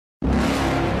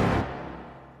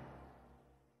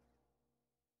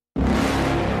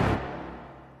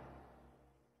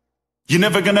You're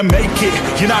never gonna make it,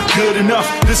 you're not good enough.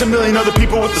 There's a million other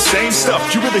people with the same stuff.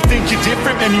 You really think you're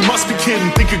different? Man, you must be kidding.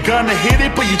 Think you're gonna hit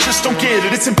it, but you just don't get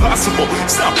it. It's impossible,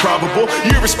 it's not probable,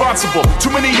 you're irresponsible.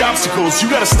 Too many obstacles, you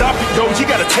gotta stop it, yo. You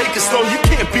gotta take it slow, you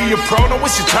can't be a pro. Don't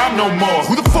waste your time no more.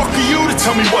 Who the fuck are you to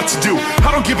tell me what to do?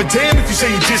 I don't give a damn if you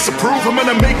say you disapprove. I'm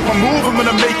gonna make my move, I'm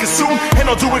gonna make it soon. And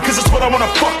I'll do it cause it's what I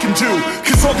wanna fucking do.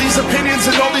 Cause all these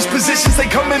opinions and all these positions, they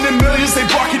come in millions, they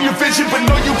blocking your vision. But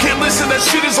no, you can't listen, that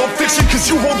shit is all fiction. Cause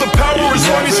you hold the power as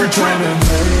long as you're dreaming.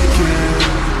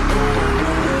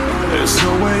 There's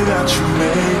no way that you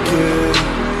make it.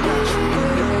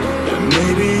 And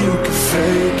maybe you can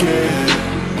fake it,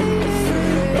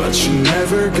 but you're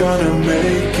never gonna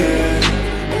make it.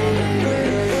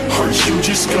 Are you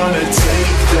just gonna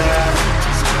take that?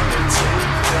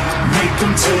 Make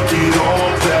them take it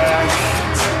all back.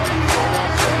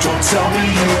 Don't tell me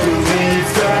you believe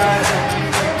that.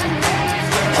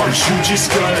 Are you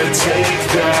just gonna take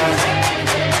that?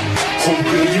 Or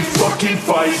will you fucking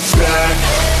fight back?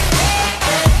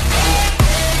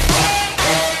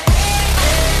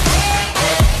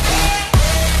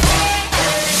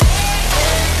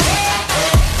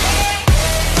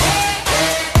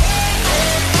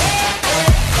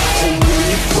 Or will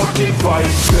you fucking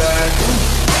fight back?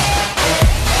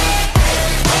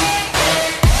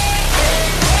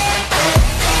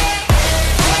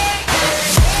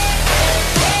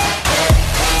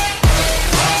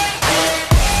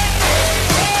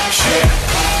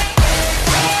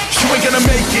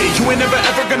 You ain't never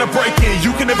ever gonna break it.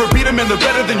 You can never beat them and they're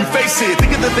better than you face it.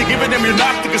 Thinking that they're giving them, you're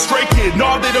not thinking straight, kid.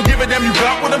 No, they don't give a damn, you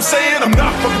got what I'm saying? I'm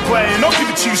not fucking playing, I'll give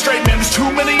it to you straight, man. There's too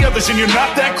many others and you're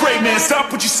not that great, man.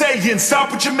 Stop what you're saying, stop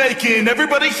what you're making.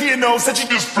 Everybody here knows that you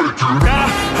just faking. Nah,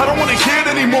 I don't wanna hear it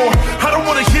anymore, I don't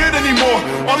wanna hear it anymore.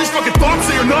 All these fucking thoughts,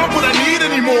 they are not what I need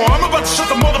anymore. I'm about to shut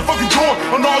the motherfucking door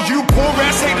on all you poor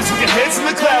ass haters with your heads in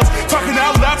the clouds, talking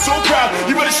out loud so proud.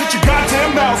 You better shut your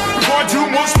goddamn mouth before I do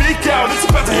more, speak out. It's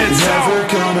about to head south. Never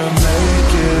gonna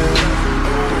make it.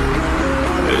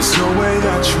 There's no way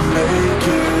that you make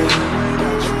it.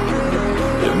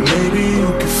 And maybe you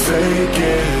can fake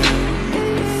it,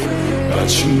 but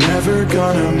you're never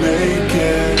gonna make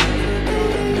it.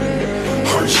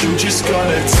 Are you just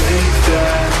gonna take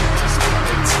that?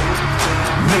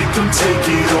 Make them take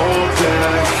it all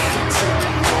back.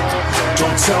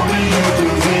 Don't tell me you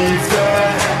believe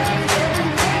that.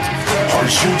 Are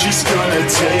you just gonna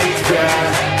take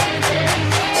that?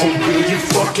 Or will you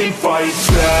fucking fight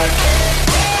back?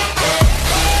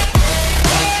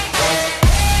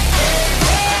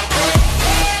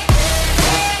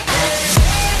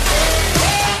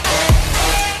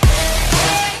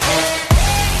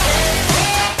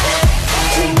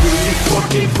 Or will you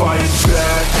fucking fight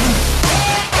back?